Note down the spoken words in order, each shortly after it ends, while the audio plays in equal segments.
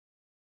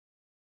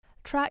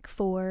Track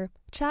 4,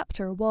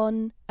 Chapter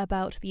 1,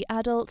 about the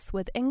Adults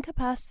with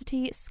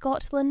Incapacity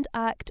Scotland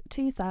Act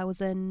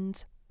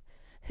 2000.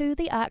 Who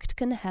the Act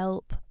can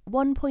help.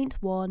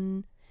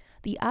 1.1.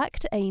 The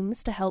Act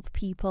aims to help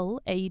people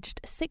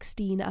aged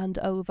 16 and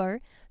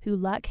over who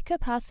lack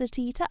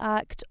capacity to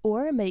act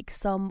or make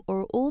some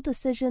or all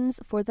decisions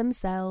for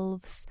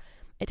themselves.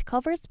 It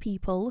covers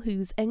people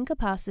whose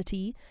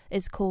incapacity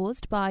is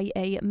caused by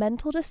a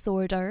mental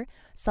disorder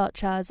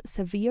such as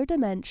severe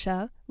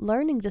dementia,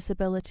 learning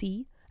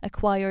disability,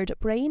 acquired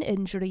brain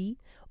injury,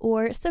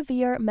 or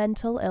severe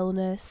mental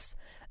illness.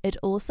 It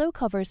also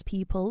covers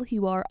people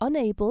who are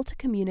unable to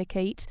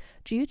communicate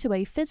due to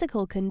a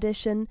physical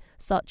condition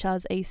such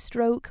as a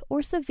stroke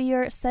or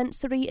severe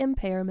sensory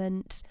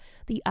impairment.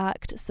 The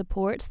Act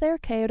supports their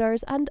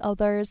carers and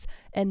others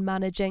in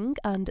managing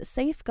and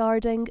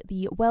safeguarding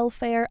the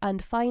welfare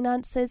and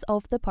finances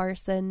of the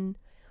person.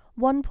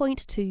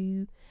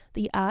 1.2.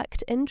 The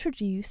Act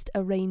introduced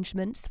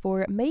arrangements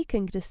for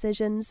making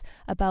decisions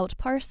about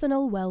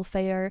personal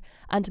welfare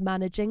and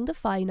managing the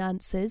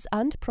finances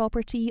and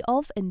property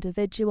of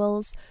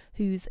individuals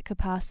whose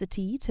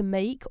capacity to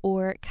make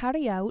or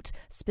carry out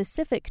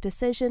specific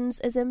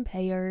decisions is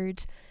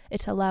impaired.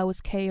 It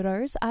allows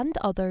carers and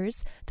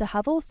others to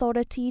have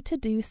authority to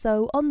do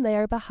so on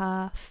their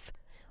behalf.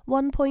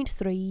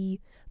 1.3.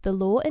 The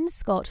law in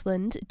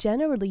Scotland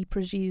generally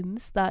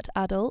presumes that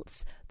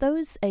adults,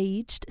 those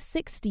aged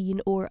 16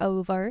 or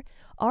over,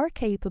 are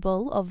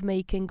capable of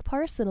making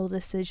personal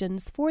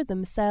decisions for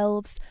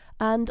themselves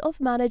and of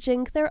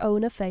managing their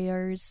own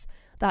affairs.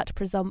 That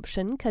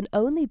presumption can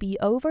only be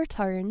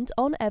overturned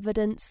on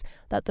evidence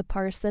that the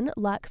person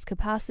lacks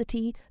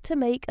capacity to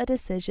make a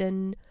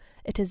decision.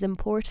 It is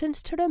important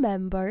to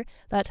remember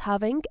that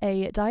having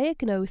a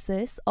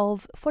diagnosis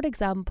of, for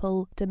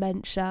example,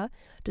 dementia,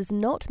 does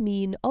not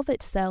mean of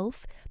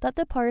itself that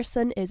the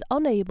person is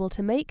unable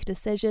to make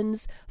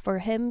decisions for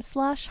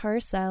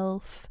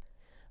him/herself.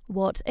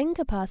 What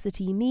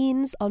incapacity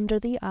means under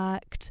the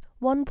Act.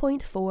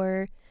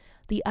 1.4.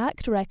 The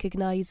Act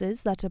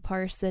recognises that a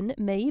person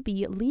may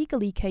be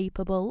legally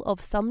capable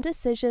of some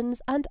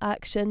decisions and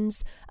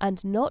actions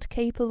and not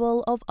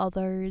capable of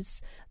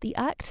others. The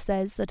Act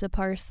says that a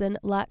person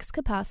lacks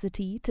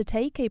capacity to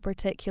take a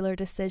particular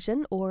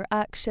decision or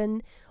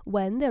action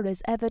when there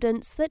is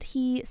evidence that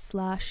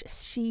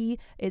he/she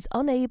is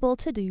unable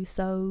to do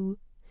so.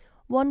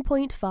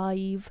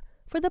 1.5.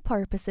 For the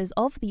purposes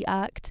of the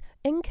Act,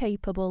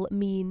 incapable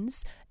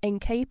means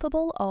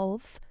incapable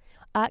of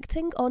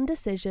acting on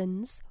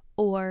decisions,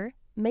 or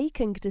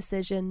making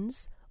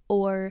decisions,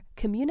 or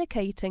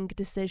communicating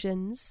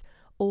decisions,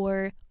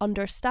 or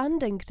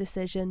understanding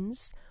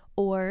decisions,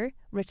 or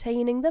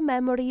retaining the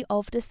memory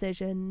of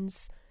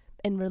decisions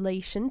in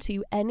relation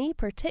to any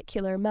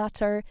particular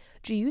matter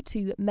due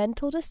to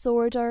mental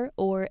disorder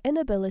or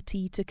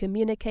inability to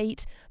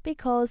communicate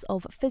because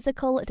of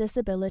physical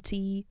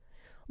disability.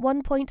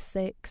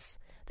 1.6.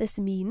 This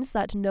means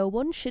that no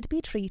one should be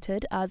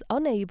treated as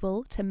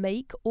unable to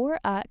make or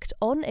act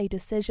on a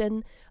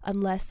decision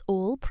unless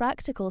all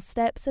practical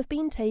steps have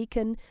been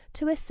taken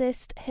to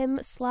assist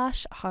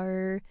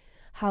him/her.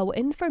 How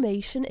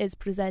information is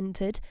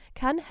presented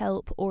can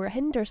help or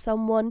hinder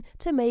someone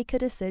to make a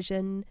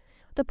decision.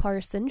 The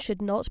person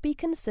should not be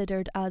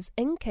considered as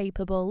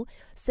incapable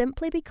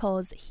simply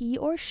because he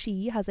or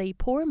she has a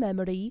poor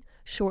memory,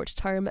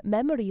 short-term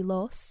memory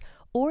loss,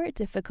 or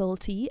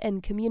difficulty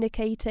in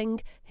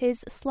communicating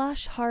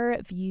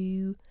his/her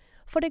view.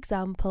 For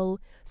example,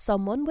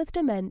 someone with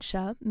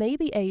dementia may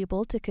be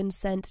able to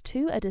consent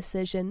to a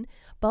decision,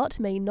 but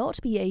may not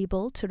be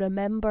able to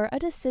remember a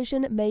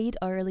decision made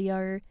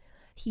earlier.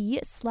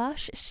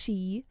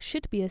 He/she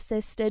should be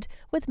assisted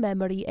with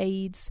memory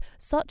aids,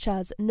 such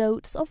as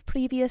notes of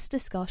previous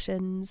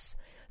discussions.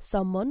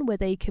 Someone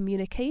with a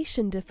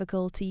communication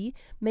difficulty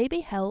may be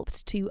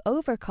helped to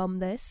overcome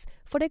this,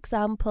 for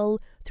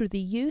example, through the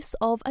use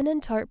of an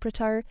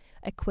interpreter,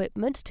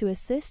 equipment to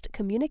assist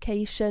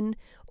communication,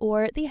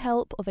 or the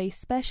help of a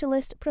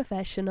specialist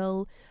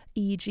professional,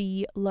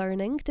 e.g.,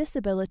 learning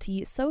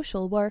disability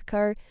social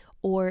worker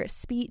or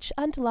speech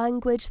and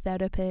language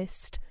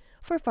therapist.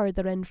 For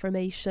further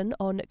information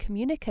on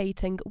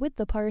communicating with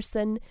the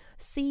person,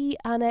 see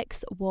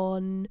Annex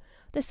 1.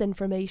 This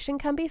information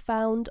can be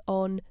found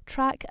on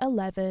Track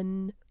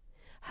 11.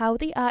 How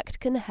the Act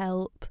can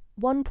help.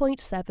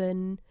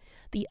 1.7.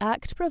 The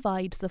Act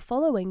provides the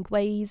following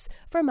ways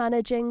for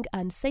managing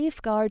and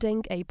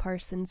safeguarding a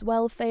person's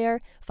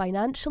welfare,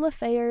 financial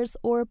affairs,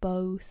 or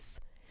both.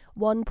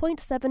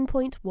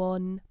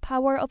 1.7.1.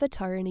 Power of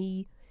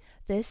Attorney.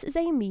 This is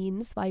a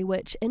means by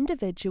which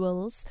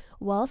individuals,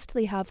 whilst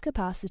they have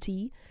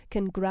capacity,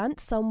 can grant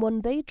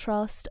someone they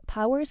trust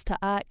powers to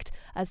act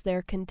as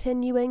their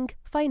continuing,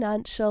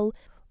 financial,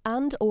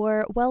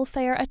 and/or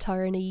welfare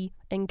attorney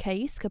in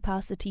case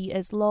capacity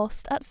is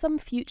lost at some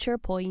future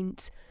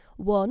point.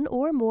 One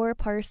or more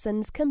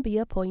persons can be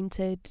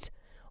appointed.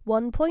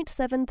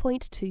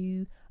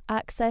 1.7.2.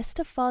 Access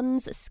to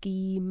Funds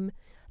Scheme.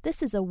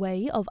 This is a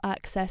way of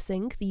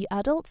accessing the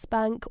adult's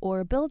bank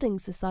or building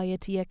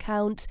society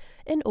account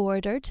in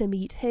order to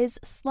meet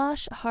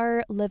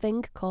his/her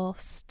living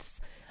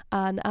costs.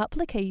 An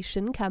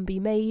application can be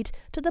made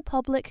to the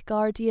public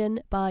guardian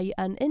by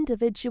an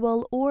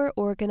individual or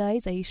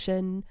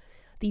organisation.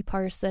 The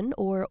person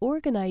or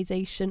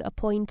organisation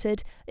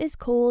appointed is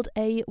called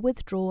a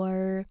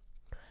withdrawer.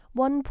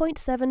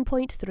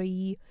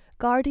 1.7.3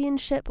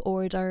 Guardianship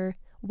Order,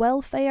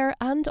 Welfare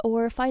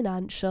and/or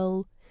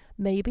Financial,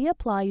 may be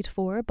applied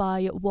for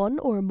by one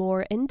or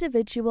more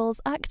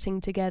individuals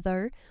acting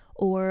together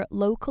or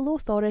local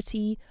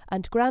authority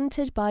and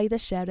granted by the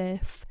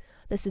sheriff.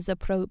 This is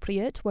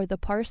appropriate where the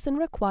person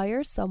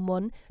requires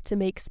someone to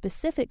make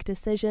specific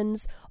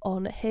decisions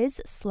on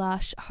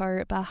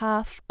his/her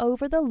behalf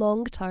over the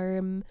long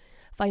term.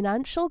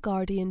 Financial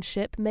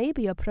guardianship may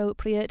be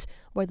appropriate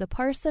where the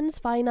person's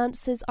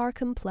finances are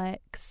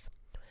complex.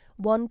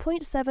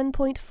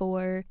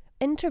 1.7.4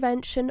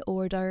 Intervention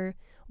Order,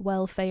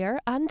 Welfare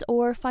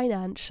and/or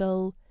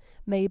Financial,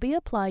 may be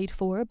applied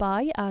for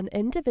by an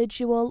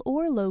individual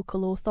or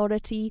local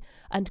authority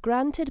and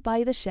granted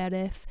by the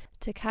sheriff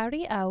to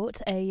carry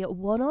out a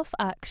one-off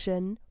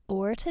action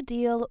or to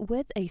deal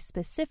with a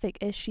specific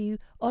issue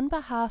on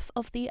behalf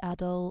of the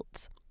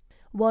adult.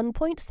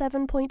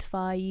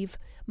 1.7.5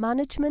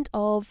 Management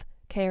of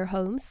care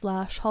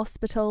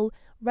home/hospital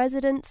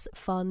residence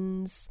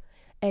funds.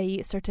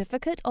 A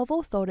certificate of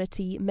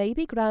authority may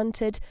be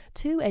granted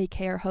to a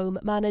care home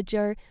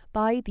manager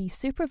by the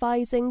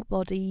supervising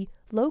body,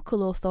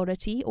 local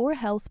authority or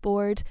health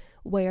board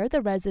where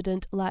the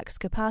resident lacks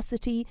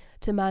capacity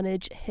to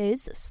manage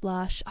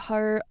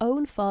his/her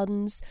own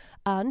funds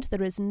and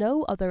there is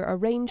no other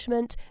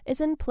arrangement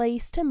is in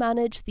place to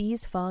manage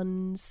these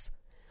funds.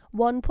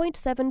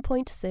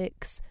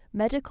 1.7.6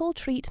 Medical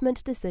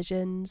treatment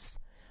decisions.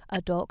 A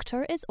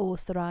doctor is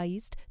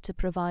authorised to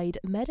provide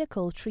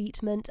medical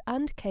treatment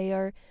and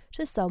care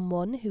to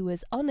someone who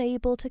is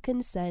unable to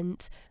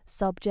consent,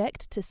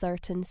 subject to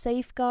certain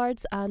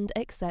safeguards and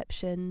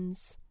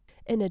exceptions.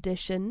 In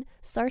addition,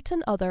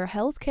 certain other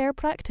healthcare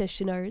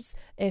practitioners,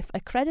 if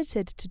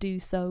accredited to do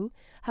so,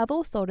 have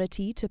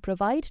authority to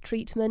provide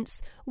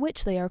treatments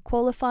which they are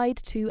qualified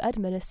to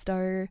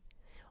administer.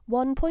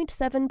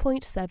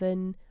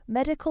 1.7.7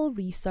 Medical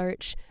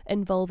research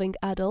involving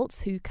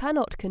adults who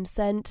cannot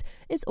consent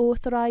is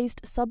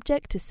authorised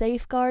subject to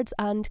safeguards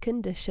and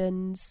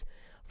conditions.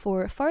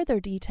 For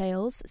further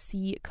details,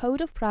 see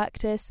Code of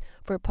Practice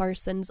for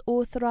persons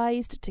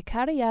authorised to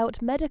carry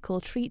out medical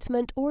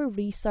treatment or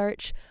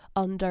research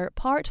under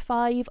Part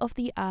 5 of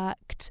the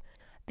Act.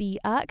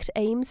 The Act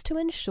aims to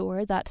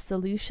ensure that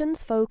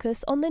solutions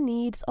focus on the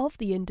needs of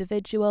the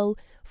individual.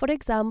 For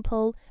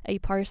example, a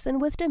person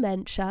with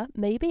dementia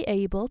may be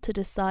able to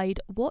decide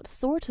what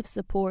sort of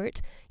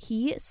support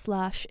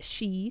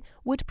he/she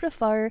would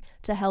prefer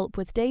to help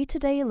with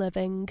day-to-day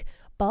living,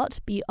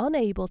 but be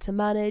unable to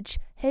manage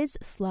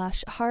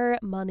his/her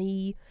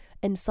money.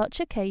 In such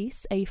a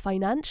case, a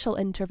financial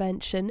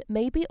intervention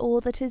may be all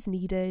that is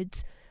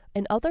needed.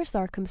 In other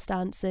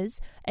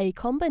circumstances, a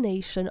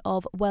combination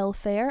of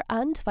welfare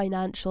and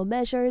financial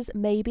measures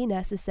may be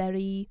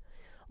necessary.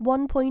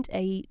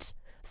 1.8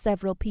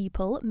 Several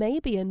people may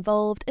be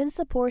involved in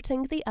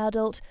supporting the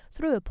adult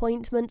through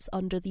appointments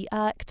under the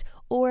Act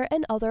or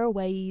in other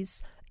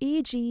ways,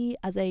 e.g.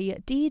 as a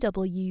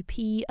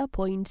DWP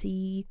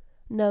appointee.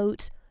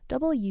 Note: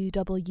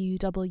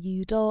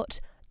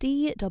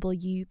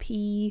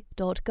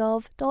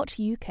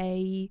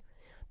 www.dwp.gov.uk.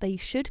 They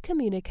should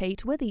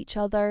communicate with each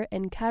other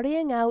in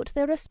carrying out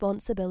their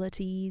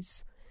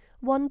responsibilities.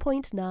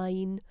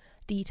 1.9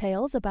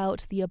 Details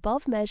about the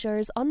above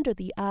measures under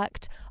the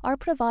Act are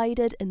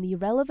provided in the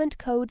relevant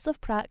codes of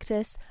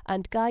practice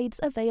and guides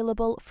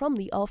available from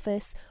the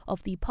Office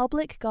of the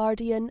Public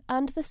Guardian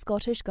and the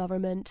Scottish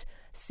Government.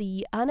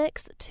 See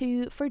Annex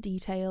 2 for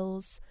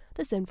details.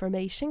 This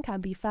information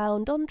can be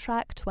found on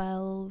Track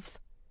 12.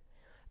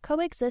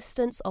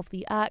 Coexistence of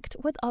the Act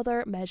with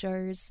other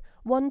measures.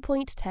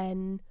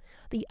 1.10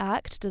 The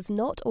Act does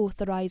not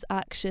authorise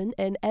action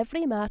in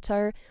every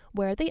matter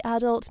where the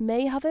adult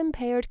may have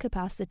impaired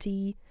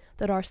capacity.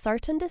 There are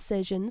certain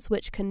decisions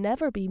which can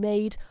never be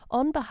made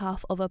on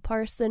behalf of a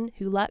person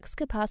who lacks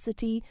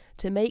capacity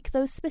to make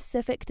those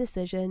specific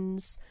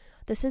decisions.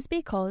 This is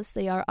because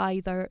they are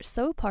either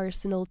so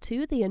personal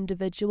to the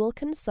individual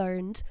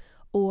concerned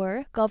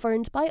or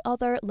governed by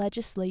other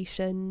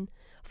legislation.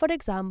 For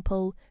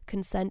example,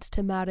 consent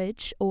to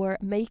marriage or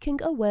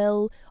making a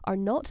will are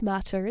not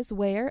matters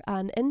where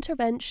an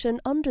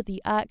intervention under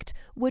the Act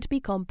would be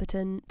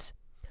competent.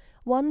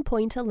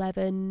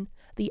 1.11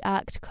 The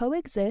Act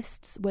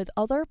coexists with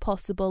other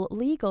possible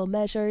legal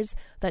measures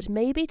that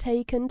may be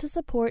taken to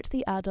support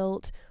the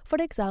adult, for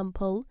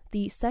example,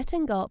 the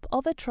setting up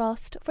of a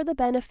trust for the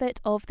benefit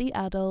of the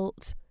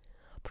adult.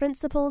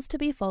 Principles to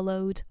be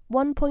followed.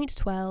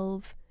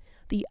 1.12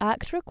 The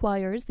Act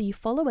requires the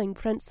following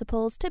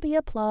principles to be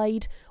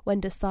applied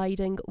when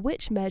deciding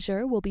which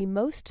measure will be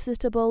most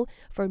suitable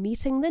for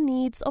meeting the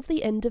needs of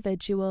the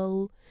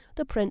individual.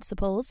 The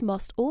principles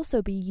must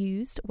also be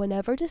used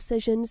whenever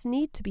decisions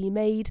need to be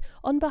made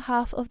on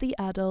behalf of the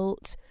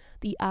adult.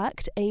 The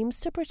Act aims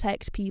to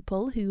protect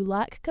people who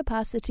lack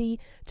capacity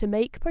to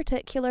make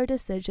particular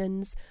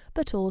decisions,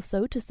 but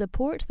also to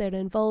support their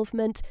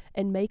involvement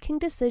in making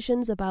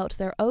decisions about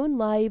their own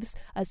lives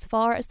as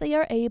far as they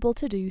are able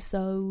to do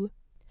so.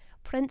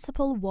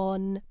 Principle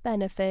 1.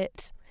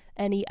 Benefit.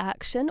 Any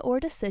action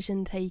or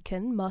decision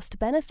taken must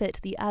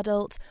benefit the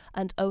adult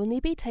and only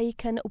be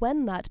taken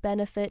when that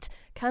benefit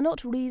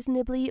cannot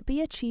reasonably be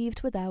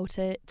achieved without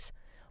it.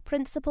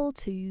 Principle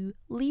 2.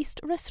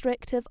 Least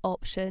restrictive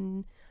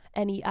option.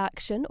 Any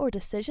action or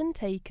decision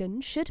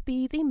taken should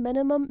be the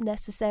minimum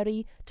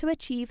necessary to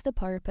achieve the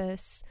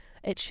purpose.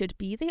 It should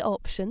be the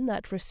option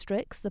that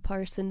restricts the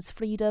person's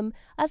freedom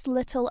as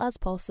little as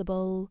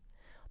possible.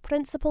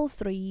 Principle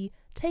 3.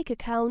 Take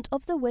account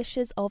of the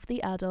wishes of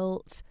the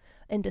adult.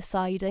 In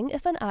deciding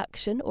if an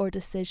action or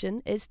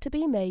decision is to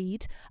be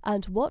made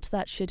and what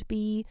that should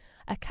be,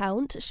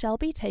 account shall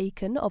be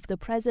taken of the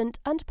present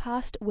and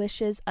past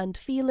wishes and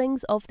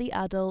feelings of the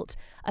adult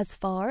as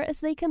far as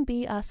they can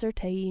be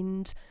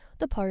ascertained.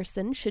 The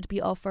person should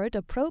be offered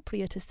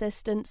appropriate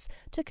assistance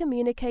to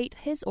communicate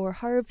his or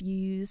her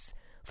views.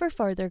 For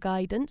further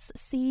guidance,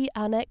 see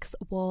Annex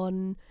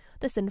 1.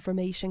 This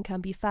information can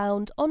be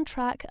found on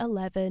Track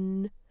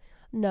 11.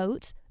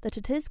 Note that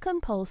it is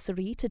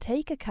compulsory to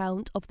take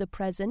account of the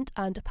present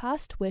and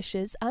past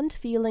wishes and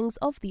feelings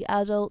of the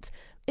adult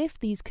if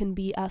these can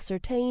be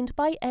ascertained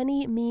by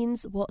any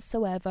means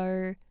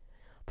whatsoever.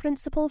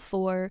 Principle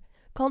 4.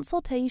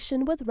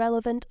 Consultation with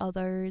relevant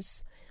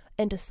others.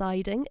 In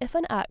deciding if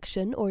an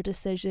action or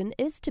decision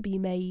is to be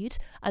made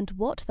and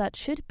what that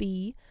should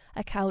be,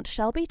 account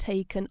shall be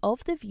taken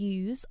of the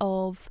views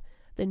of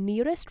the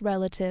nearest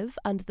relative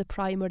and the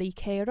primary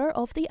carer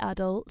of the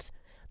adult's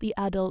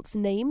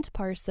named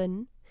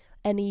person,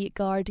 any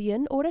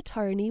guardian or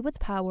attorney with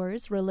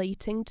powers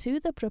relating to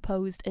the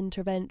proposed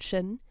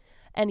intervention,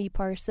 any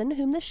person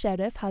whom the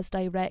sheriff has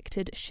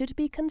directed should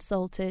be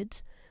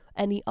consulted,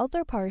 any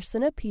other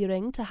person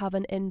appearing to have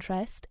an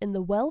interest in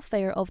the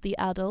welfare of the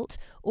adult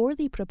or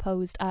the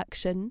proposed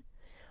action,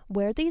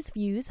 where these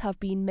views have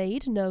been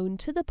made known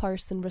to the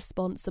person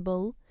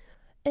responsible,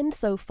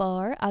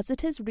 insofar as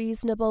it is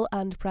reasonable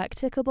and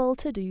practicable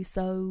to do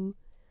so.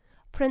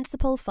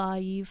 Principle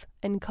 5.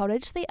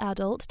 Encourage the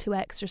adult to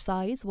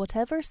exercise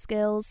whatever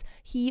skills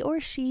he or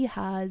she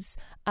has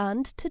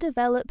and to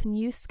develop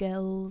new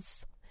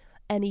skills.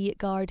 Any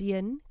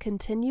guardian,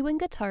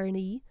 continuing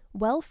attorney,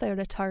 welfare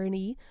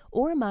attorney,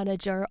 or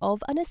manager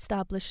of an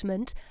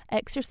establishment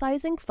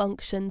exercising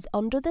functions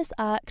under this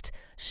Act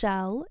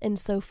shall,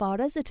 insofar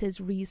as it is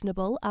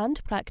reasonable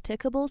and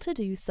practicable to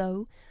do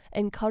so,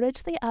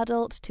 encourage the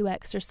adult to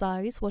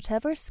exercise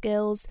whatever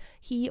skills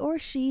he or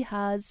she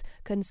has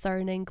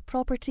concerning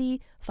property,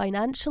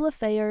 financial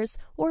affairs,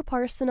 or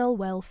personal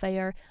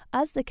welfare,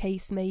 as the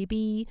case may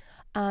be,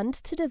 and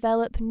to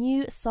develop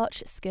new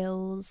such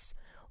skills.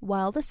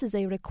 While this is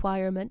a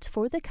requirement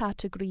for the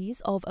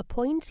categories of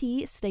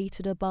appointee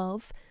stated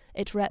above,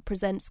 it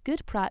represents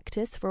good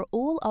practice for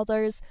all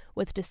others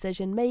with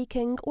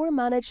decision-making or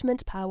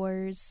management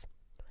powers.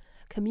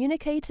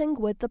 Communicating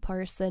with the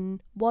person.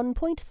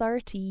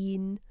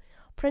 1.13.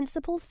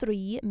 Principle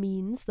 3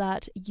 means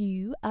that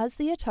you, as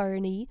the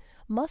attorney,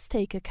 must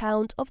take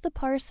account of the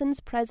person's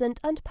present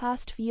and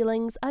past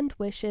feelings and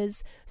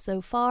wishes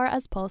so far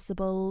as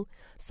possible.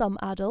 Some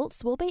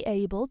adults will be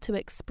able to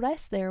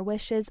express their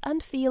wishes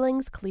and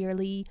feelings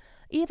clearly,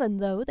 even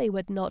though they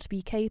would not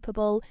be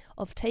capable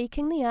of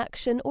taking the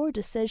action or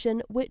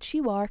decision which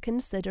you are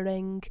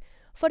considering.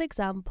 For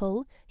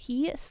example,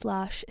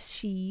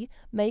 he/she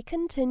may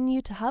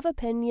continue to have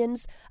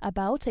opinions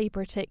about a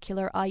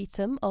particular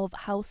item of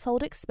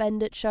household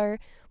expenditure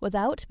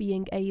without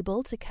being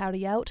able to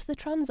carry out the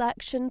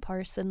transaction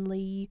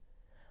personally.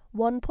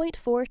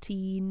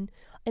 1.14.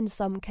 In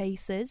some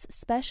cases,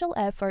 special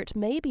effort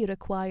may be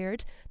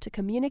required to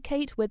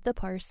communicate with the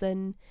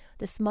person.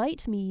 This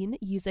might mean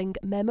using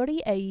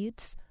memory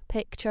aids,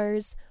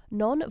 pictures,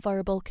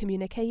 non-verbal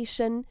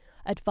communication,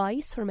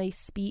 advice from a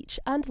speech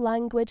and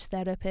language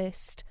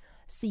therapist.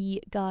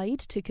 See Guide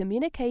to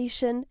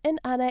Communication in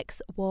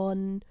Annex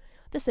 1.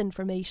 This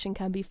information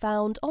can be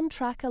found on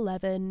Track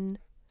 11.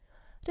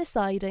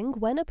 Deciding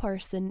when a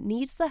person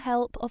needs the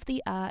help of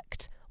the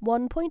Act.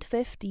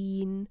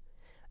 1.15.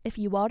 If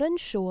you are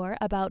unsure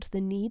about the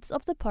needs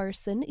of the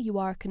person you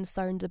are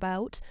concerned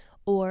about,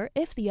 or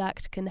if the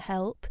Act can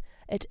help,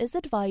 it is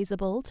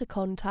advisable to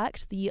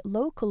contact the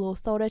local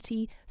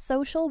authority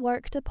social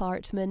work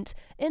department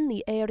in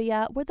the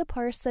area where the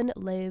person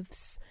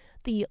lives.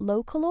 The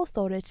local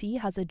authority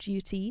has a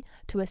duty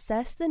to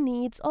assess the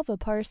needs of a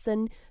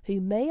person who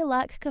may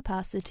lack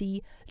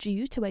capacity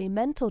due to a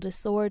mental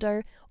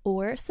disorder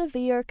or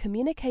severe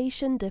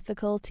communication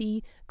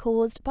difficulty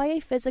caused by a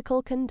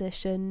physical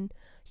condition.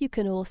 You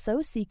can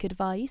also seek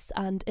advice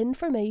and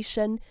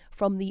information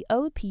from the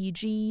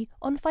OPG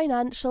on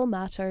financial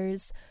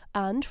matters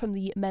and from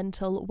the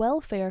Mental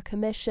Welfare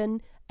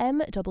Commission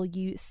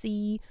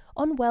MWC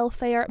on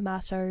welfare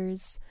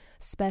matters.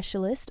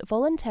 Specialist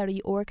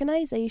voluntary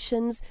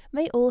organisations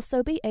may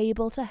also be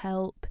able to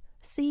help.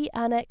 See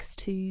Annex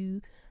 2.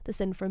 This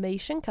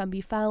information can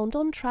be found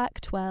on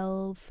Track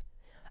 12.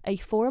 A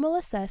formal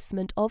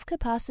assessment of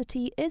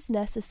capacity is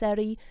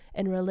necessary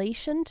in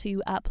relation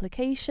to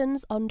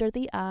applications under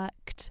the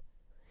Act.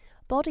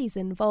 Bodies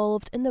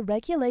involved in the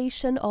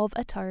regulation of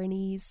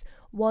attorneys.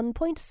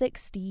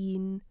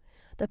 1.16.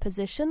 The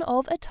position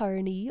of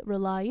attorney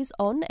relies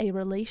on a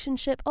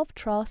relationship of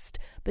trust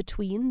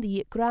between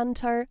the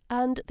grantor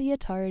and the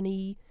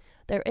attorney.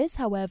 There is,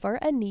 however,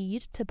 a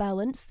need to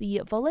balance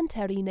the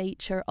voluntary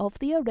nature of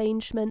the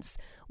arrangements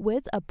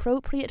with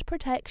appropriate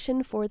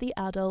protection for the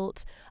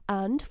adult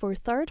and for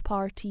third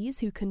parties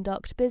who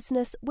conduct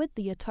business with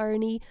the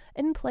attorney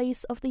in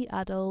place of the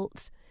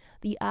adult.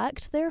 The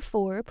Act,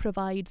 therefore,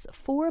 provides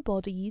 4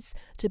 bodies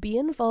to be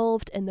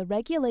involved in the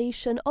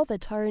regulation of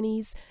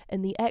attorneys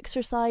in the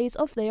exercise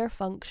of their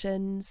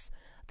functions.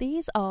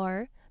 These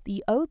are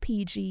the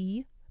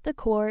OPG, the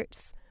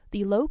courts,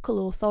 the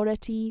local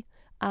authority,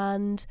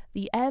 and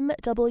the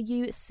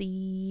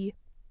MWC.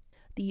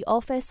 The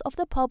Office of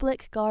the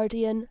Public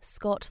Guardian,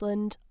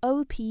 Scotland,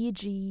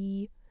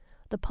 OPG.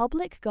 The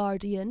Public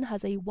Guardian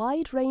has a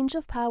wide range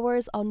of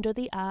powers under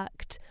the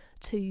Act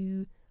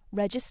to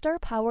register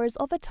powers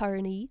of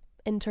attorney,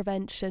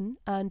 intervention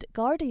and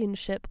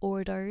guardianship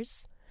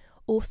orders,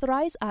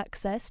 authorise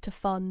access to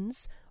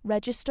funds,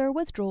 register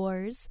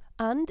withdrawers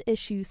and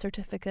issue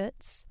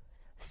certificates,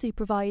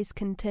 supervise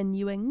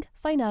continuing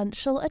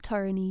financial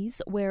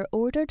attorneys where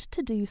ordered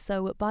to do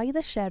so by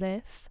the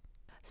sheriff,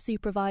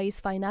 supervise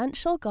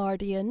financial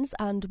guardians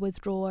and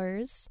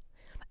withdrawers,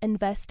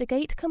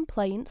 investigate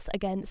complaints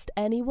against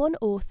anyone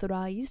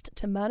authorised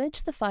to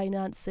manage the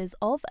finances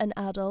of an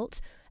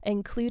adult,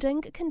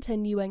 including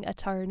continuing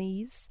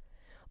attorneys,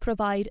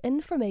 provide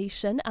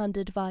information and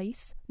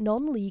advice,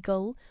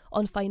 non-legal,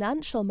 on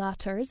financial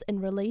matters in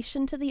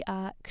relation to the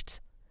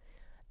Act.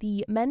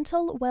 The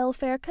Mental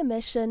Welfare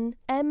Commission,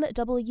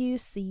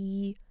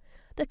 MWC.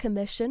 The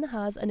Commission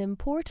has an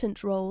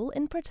important role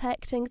in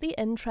protecting the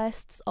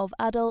interests of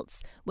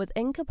adults with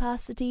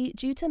incapacity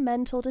due to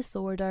mental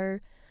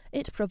disorder.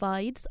 It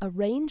provides a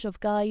range of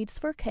guides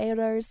for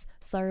carers,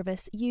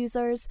 service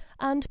users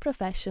and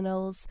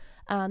professionals,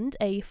 and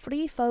a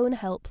free phone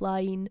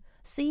helpline.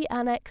 See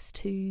Annex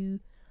 2.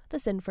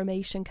 This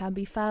information can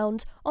be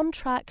found on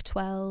Track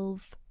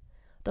 12.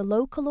 The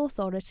Local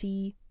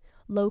Authority.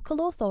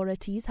 Local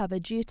authorities have a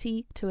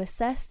duty to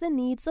assess the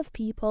needs of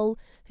people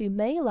who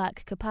may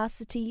lack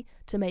capacity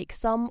to make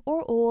some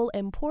or all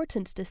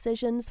important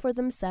decisions for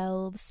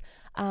themselves,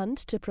 and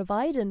to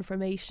provide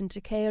information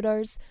to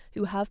carers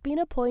who have been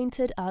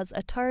appointed as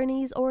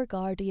attorneys or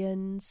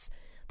guardians.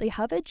 They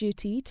have a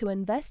duty to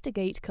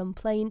investigate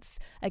complaints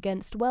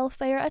against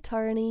welfare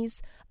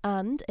attorneys,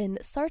 and in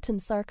certain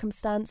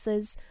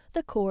circumstances,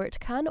 the court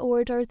can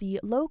order the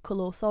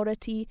local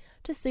authority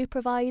to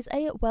supervise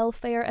a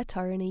welfare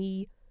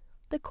attorney.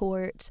 The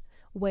court.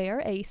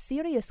 Where a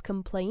serious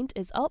complaint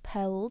is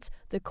upheld,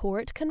 the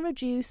court can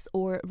reduce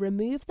or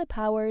remove the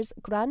powers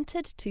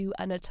granted to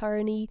an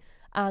attorney,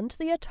 and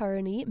the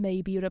attorney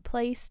may be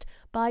replaced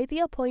by the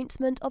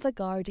appointment of a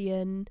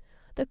guardian.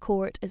 The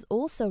court is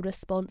also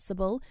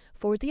responsible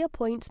for the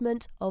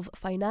appointment of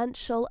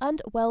financial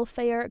and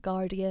welfare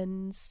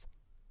guardians.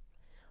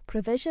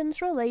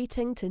 Provisions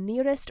relating to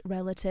nearest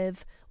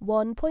relative.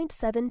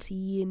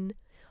 1.17.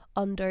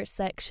 Under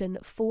Section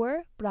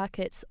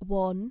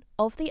 4(1)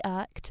 of the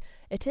Act,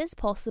 it is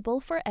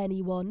possible for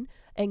anyone,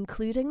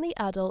 including the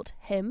adult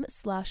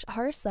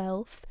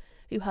him/herself,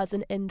 who has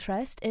an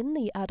interest in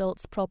the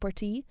adult's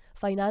property,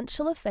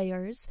 financial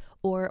affairs,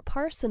 or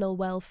personal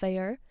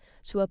welfare,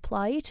 to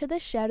apply to the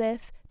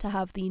sheriff to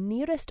have the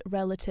nearest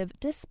relative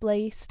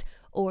displaced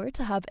or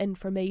to have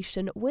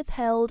information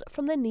withheld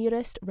from the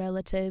nearest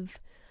relative.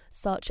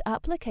 Such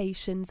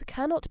applications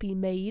cannot be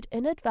made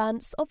in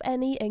advance of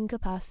any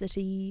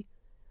incapacity.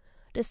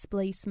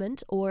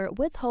 Displacement or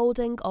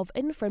withholding of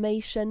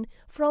information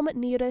from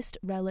nearest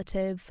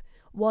relative.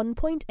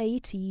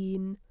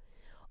 1.18.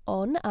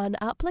 On an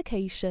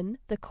application,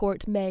 the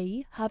court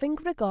may, having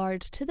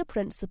regard to the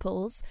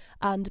principles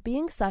and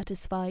being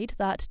satisfied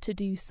that to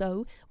do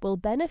so will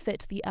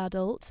benefit the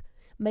adult,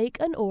 make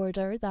an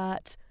order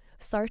that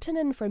certain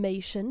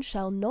information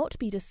shall not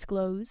be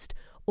disclosed,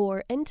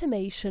 or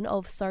intimation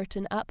of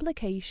certain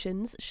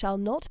applications shall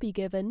not be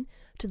given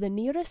to the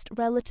nearest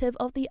relative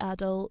of the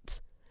adult.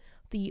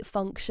 The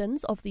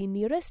functions of the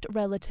nearest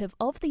relative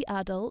of the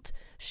adult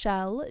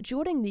shall,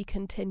 during the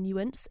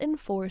continuance in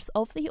force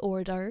of the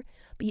order,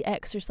 be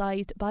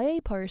exercised by a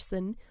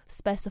person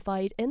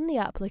specified in the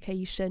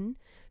application,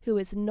 who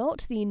is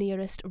not the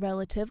nearest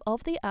relative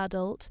of the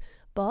adult,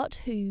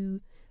 but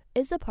who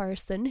is a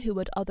person who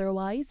would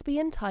otherwise be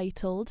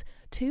entitled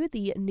to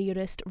the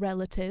nearest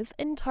relative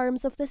in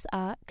terms of this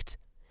Act.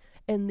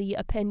 in the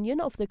opinion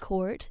of the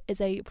court,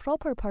 is a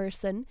proper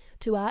person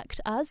to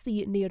act as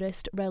the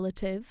nearest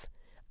relative,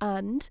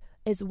 and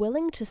is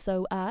willing to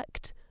so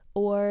act,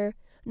 or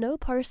no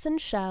person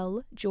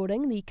shall,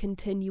 during the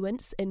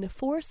continuance in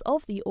force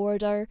of the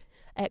order,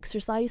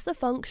 exercise the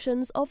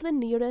functions of the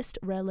nearest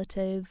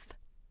relative.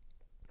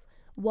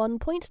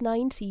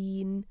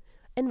 1.19.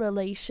 In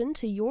relation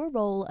to your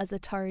role as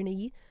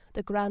attorney,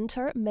 the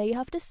grantor may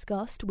have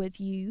discussed with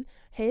you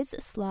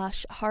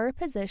his/her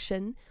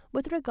position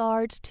with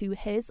regard to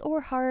his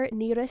or her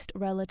nearest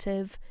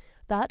relative,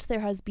 that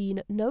there has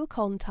been no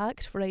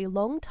contact for a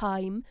long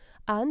time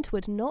and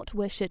would not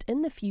wish it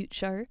in the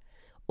future,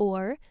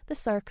 or the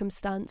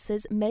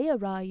circumstances may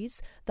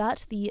arise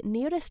that the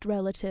nearest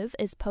relative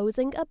is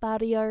posing a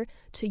barrier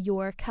to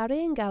your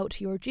carrying out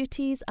your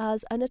duties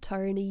as an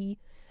attorney.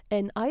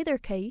 In either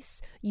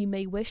case, you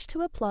may wish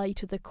to apply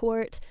to the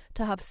court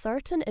to have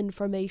certain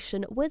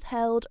information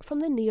withheld from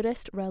the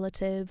nearest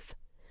relative.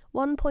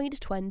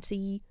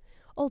 1.20.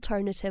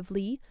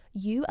 Alternatively,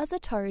 you as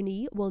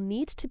attorney will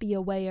need to be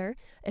aware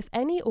if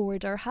any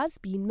order has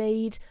been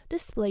made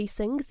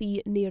displacing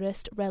the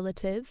nearest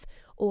relative,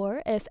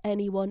 or if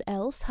anyone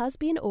else has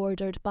been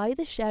ordered by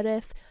the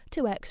sheriff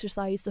to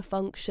exercise the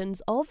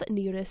functions of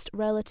nearest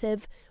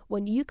relative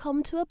when you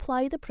come to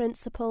apply the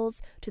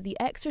principles to the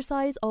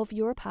exercise of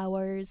your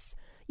powers.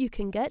 You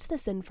can get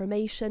this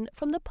information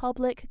from the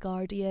public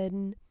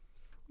guardian.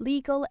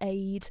 Legal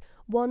aid.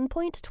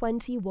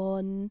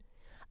 1.21.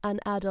 An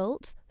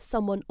adult,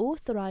 someone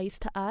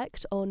authorised to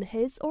act on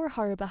his or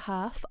her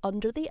behalf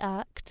under the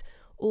Act,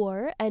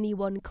 or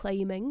anyone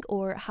claiming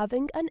or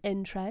having an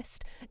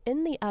interest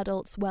in the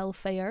adult's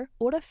welfare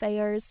or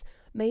affairs,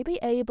 may be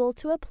able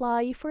to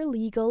apply for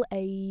legal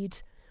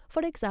aid.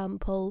 For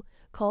example,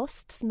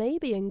 costs may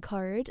be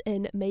incurred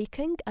in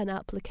making an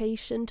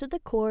application to the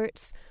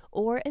courts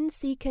or in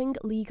seeking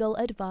legal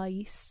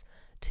advice.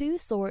 Two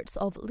sorts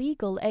of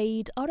legal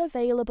aid are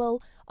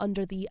available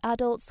under the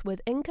Adults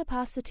with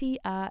Incapacity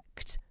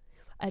Act.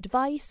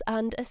 Advice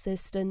and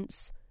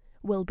assistance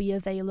will be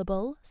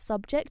available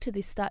subject to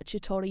the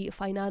statutory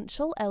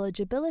financial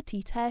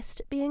eligibility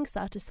test being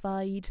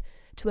satisfied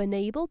to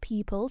enable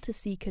people to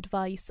seek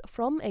advice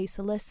from a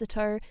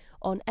solicitor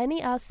on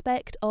any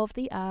aspect of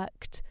the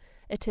Act.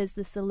 It is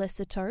the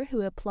solicitor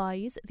who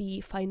applies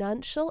the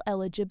financial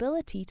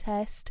eligibility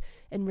test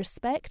in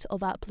respect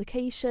of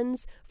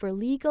applications for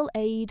legal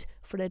aid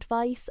for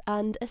advice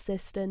and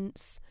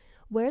assistance.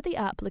 Where the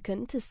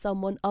applicant is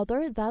someone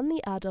other than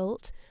the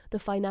adult, the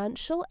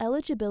financial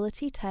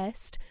eligibility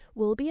test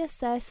will be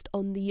assessed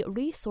on the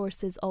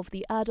resources of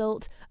the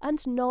adult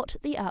and not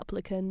the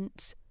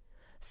applicant.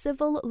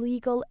 Civil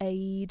legal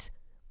aid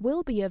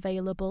will be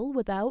available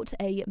without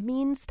a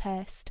means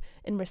test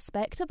in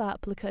respect of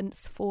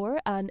applicants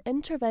for an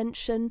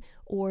intervention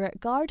or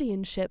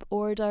guardianship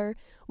order,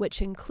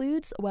 which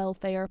includes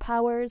welfare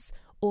powers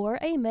or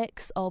a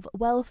mix of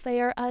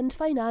welfare and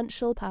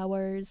financial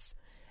powers.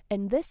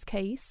 In this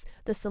case,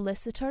 the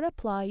solicitor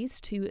applies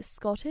to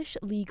Scottish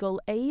Legal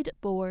Aid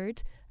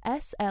Board,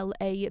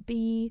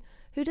 SLAB,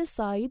 who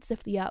decides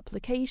if the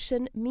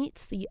application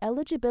meets the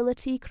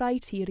eligibility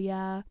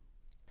criteria.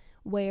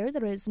 Where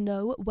there is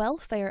no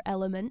welfare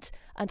element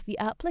and the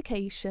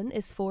application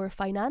is for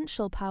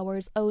financial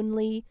powers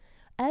only,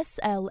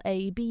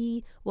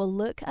 SLAB will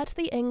look at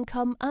the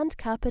income and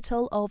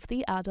capital of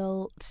the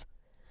adult.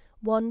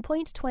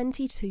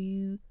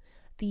 1.22.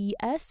 The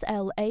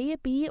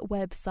SLAB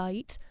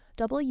website,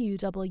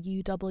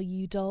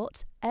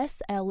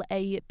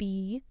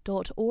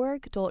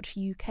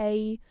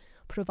 www.slab.org.uk,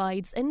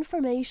 provides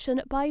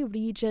information by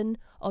region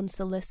on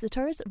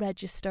solicitors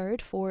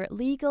registered for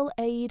legal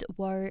aid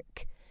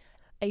work.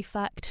 A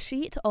fact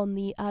sheet on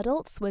the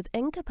Adults with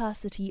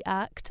Incapacity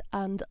Act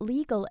and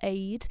legal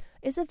aid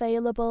is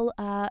available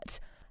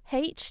at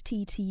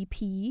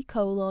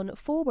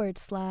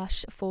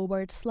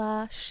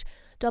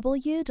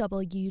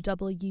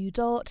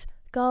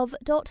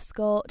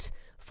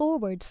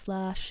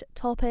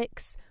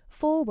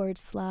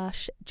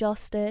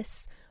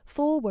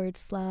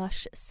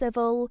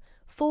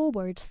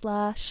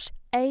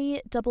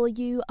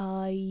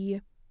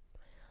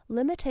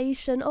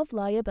Limitation of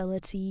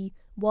liability.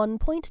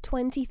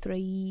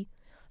 1.23.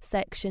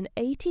 Section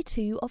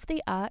 82 of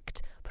the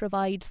Act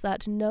provides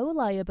that no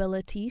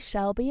liability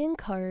shall be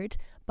incurred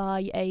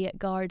by a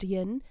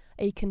guardian,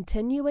 a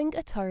continuing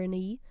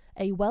attorney,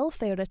 a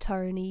welfare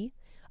attorney,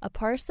 a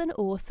person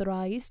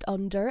authorised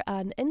under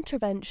an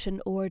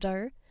intervention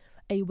order,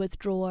 a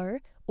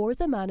withdrawer, or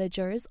the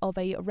managers of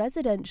a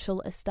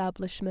residential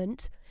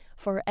establishment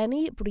for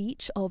any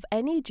breach of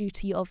any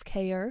duty of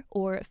care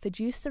or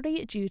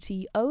fiduciary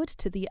duty owed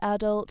to the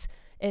adult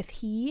if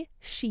he,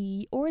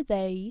 she, or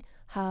they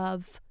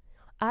have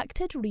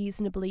acted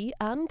reasonably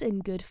and in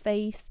good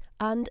faith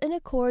and in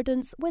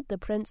accordance with the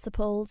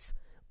principles,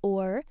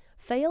 or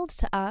failed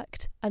to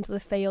act and the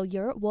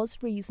failure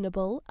was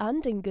reasonable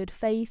and in good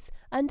faith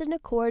and in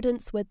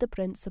accordance with the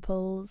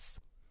principles.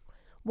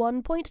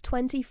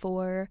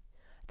 1.24.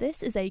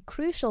 This is a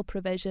crucial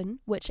provision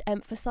which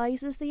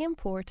emphasises the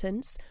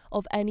importance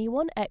of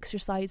anyone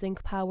exercising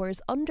powers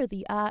under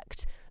the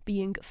Act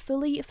being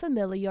fully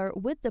familiar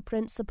with the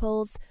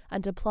principles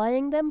and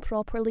applying them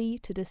properly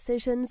to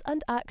decisions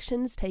and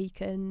actions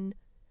taken.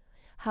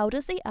 How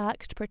does the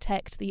Act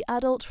protect the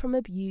adult from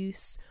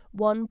abuse?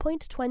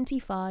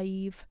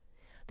 1.25.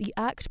 The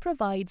Act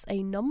provides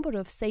a number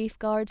of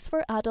safeguards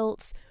for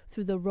adults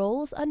through the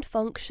roles and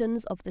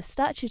functions of the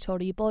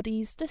statutory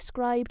bodies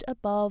described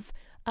above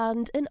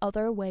and in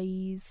other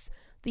ways.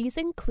 These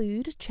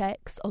include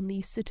checks on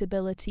the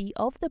suitability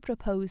of the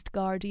proposed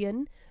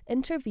guardian,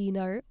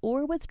 intervener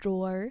or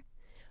withdrawer,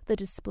 the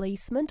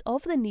displacement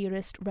of the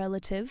nearest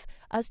relative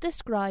as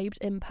described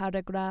in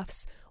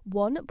paragraphs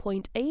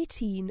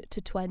 1.18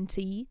 to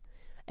 20,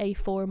 a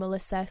formal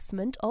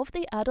assessment of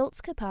the adult's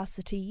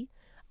capacity,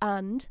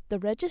 and the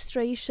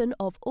registration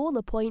of all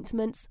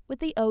appointments with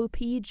the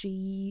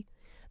OPG.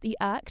 The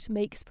Act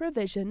makes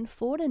provision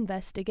for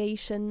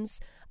investigations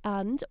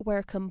and,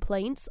 where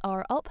complaints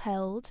are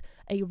upheld,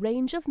 a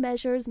range of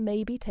measures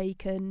may be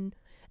taken.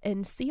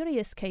 In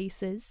serious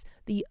cases,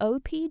 the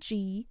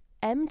OPG,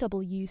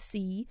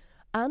 MWC,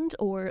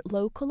 and/or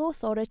local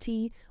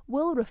authority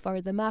will refer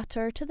the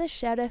matter to the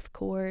Sheriff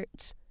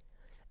Court.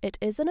 It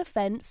is an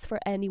offence for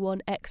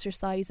anyone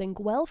exercising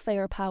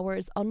welfare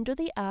powers under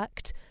the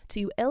Act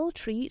to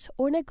ill-treat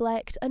or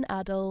neglect an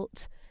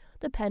adult.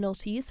 The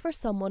penalties for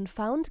someone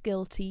found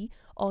guilty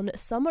on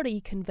summary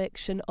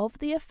conviction of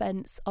the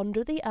offence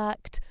under the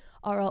Act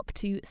are up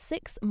to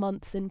 6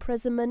 months'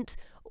 imprisonment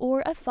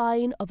or a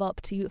fine of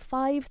up to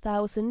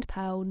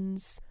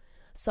 £5,000.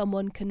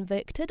 Someone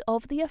convicted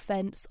of the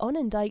offence on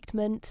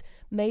indictment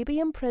may be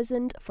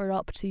imprisoned for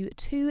up to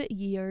 2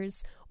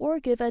 years or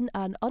given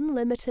an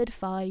unlimited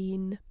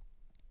fine.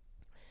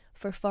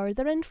 For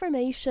further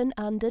information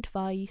and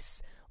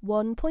advice,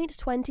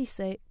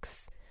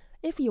 1.26.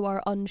 If you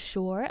are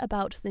unsure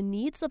about the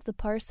needs of the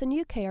person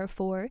you care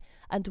for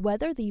and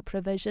whether the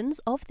provisions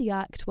of the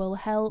Act will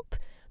help,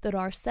 there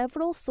are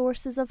several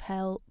sources of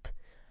help.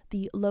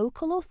 The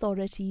local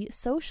authority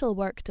social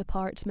work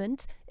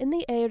department in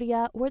the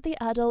area where the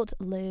adult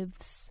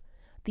lives,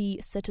 the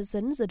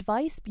Citizens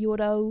Advice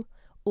Bureau,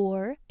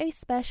 or a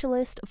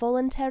specialist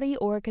voluntary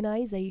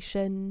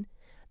organisation.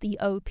 The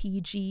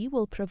OPG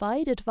will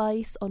provide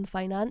advice on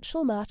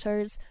financial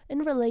matters in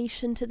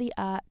relation to the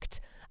Act,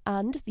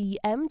 and the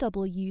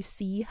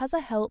MWC has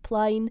a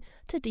helpline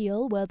to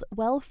deal with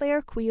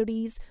welfare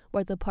queries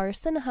where the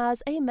person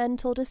has a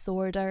mental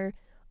disorder.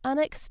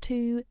 Annex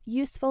 2,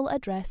 Useful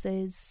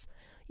Addresses.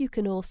 You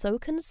can also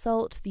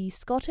consult the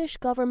Scottish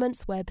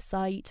Government's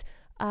website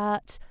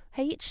at